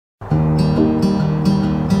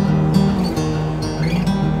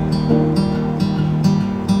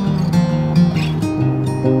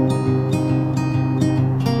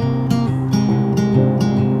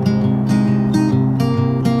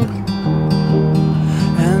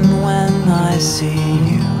see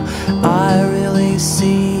you, I really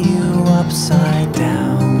see you upside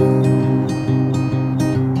down.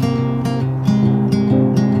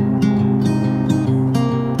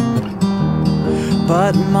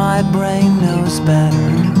 But my brain knows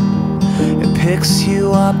better. It picks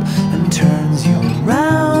you up and turns you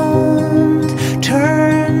around,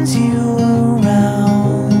 turns you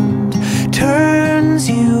around, turns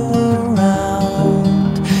you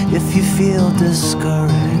around. If you feel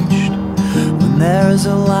discouraged when there's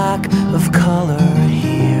a lack of color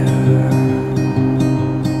here,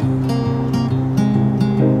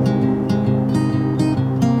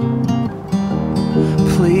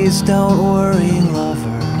 please don't worry, lover.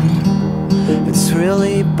 It's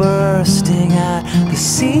really bursting at the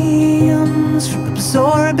seams from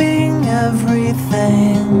absorbing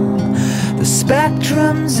everything. The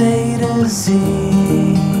spectrum's A to Z.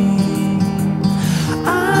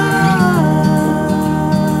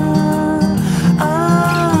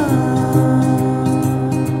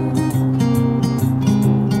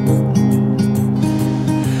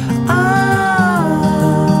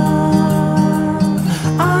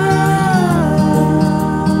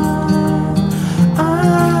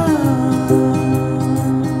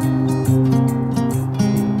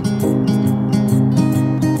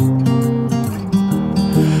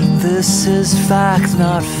 This is fact,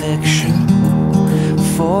 not fiction,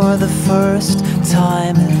 for the first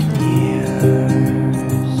time in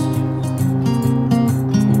years.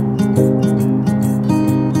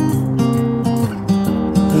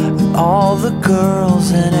 All the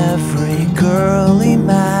girls in every girly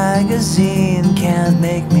magazine can't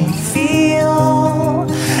make me feel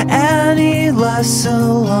any less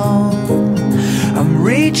alone. I'm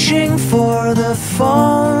reaching for the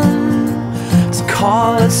phone,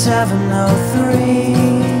 call it 703,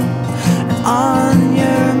 and on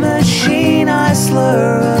your machine I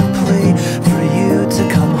slur a plea for you to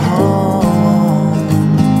come home.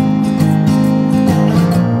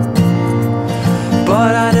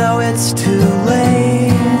 But I know it's too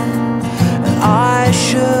late, and I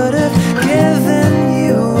should have given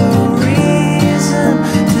you a reason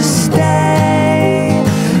to stay,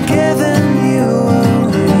 given you a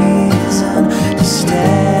reason to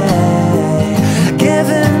stay.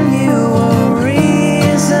 Giving you a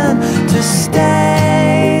reason to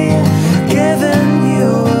stay, giving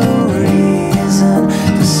you a reason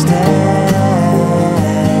to stay.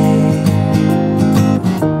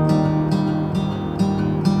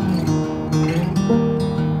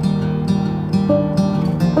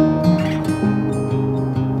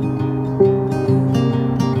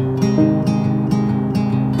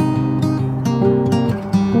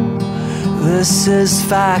 This is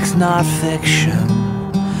fact, not fiction,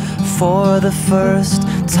 for the first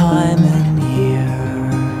time in years.